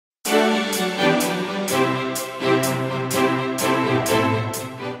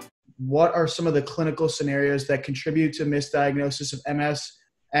what are some of the clinical scenarios that contribute to misdiagnosis of MS?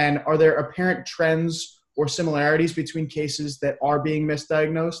 And are there apparent trends or similarities between cases that are being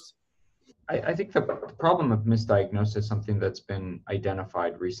misdiagnosed? I think the problem of misdiagnosis is something that's been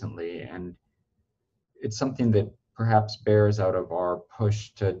identified recently, and it's something that perhaps bears out of our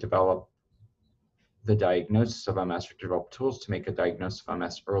push to develop the diagnosis of MS or develop tools to make a diagnosis of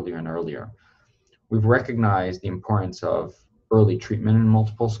MS earlier and earlier. We've recognized the importance of early treatment in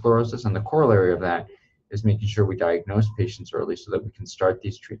multiple sclerosis, and the corollary of that is making sure we diagnose patients early so that we can start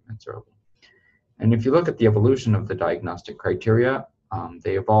these treatments early. And if you look at the evolution of the diagnostic criteria,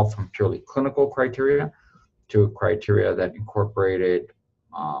 they evolved from purely clinical criteria to criteria that incorporated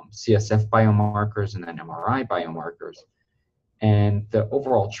CSF biomarkers and then MRI biomarkers. And the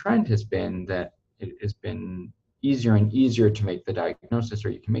overall trend has been that it has been easier and easier to make the diagnosis, or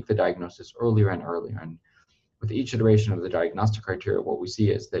you can make the diagnosis earlier and earlier. And with each iteration of the diagnostic criteria, what we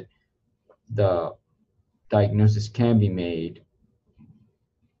see is that the diagnosis can be made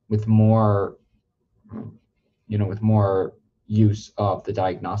with more, with more use of the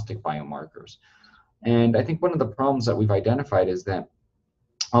diagnostic biomarkers. And I think one of the problems that we've identified is that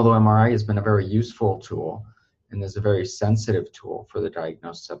although MRI has been a very useful tool and is a very sensitive tool for the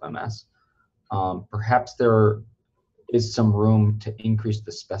diagnosis of MS, perhaps there is some room to increase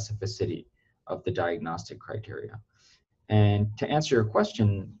the specificity of the diagnostic criteria. And to answer your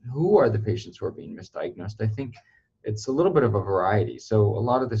question, who are the patients who are being misdiagnosed? I think it's a little bit of a variety. So a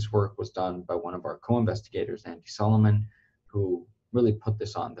lot of this work was done by one of our co-investigators, Andy Solomon, who really put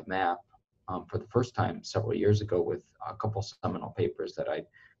this on the map for the first time several years ago with a couple seminal papers that I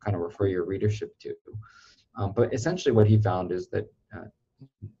kind of refer your readership to. But essentially what he found is that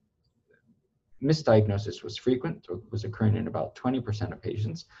misdiagnosis was frequent, so it was occurring in about 20% of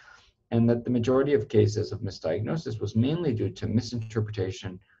patients, and that the majority of cases of misdiagnosis was mainly due to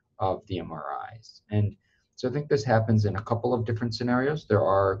misinterpretation of the MRIs. And so I think this happens in a couple of different scenarios. There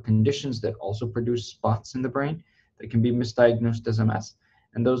are conditions that also produce spots in the brain that can be misdiagnosed as MS,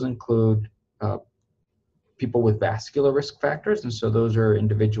 and those include people with vascular risk factors. And so those are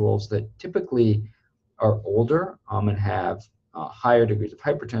individuals that typically are older and have higher degrees of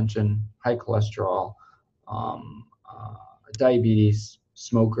hypertension, high cholesterol, diabetes,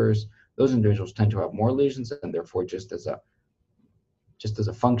 smokers. Those individuals tend to have more lesions, and therefore just as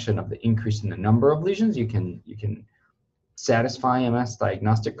a function of the increase in the number of lesions, you can satisfy MS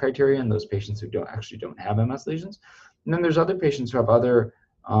diagnostic criteria in those patients who don't have MS lesions. And then there's other patients who have other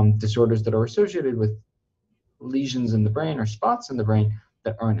disorders that are associated with lesions in the brain or spots in the brain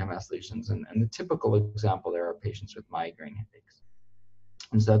that aren't MS lesions. And the typical example there are patients with migraine headaches.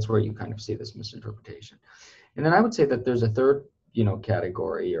 And so that's where you kind of see this misinterpretation. And then I would say that there's a third,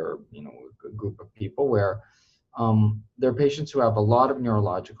 category or, a group of people where there are patients who have a lot of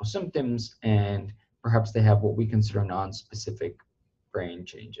neurological symptoms, and perhaps they have what we consider non-specific brain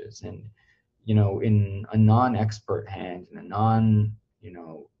changes. And, in a non-expert hand, in a non-MS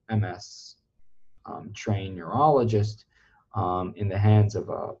trained neurologist, in the hands of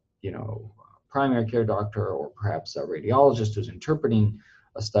a, primary care doctor or perhaps a radiologist who's interpreting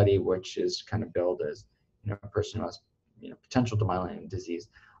a study which is kind of billed as, a person who has, potential demyelinating disease.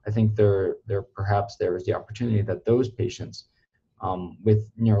 I think there is the opportunity that those patients with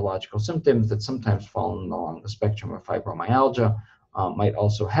neurological symptoms that sometimes fall along the spectrum of fibromyalgia might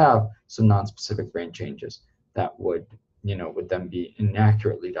also have some non-specific brain changes that would then be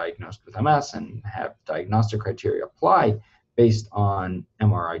inaccurately diagnosed with MS and have diagnostic criteria applied based on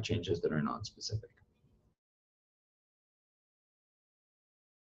MRI changes that are non-specific.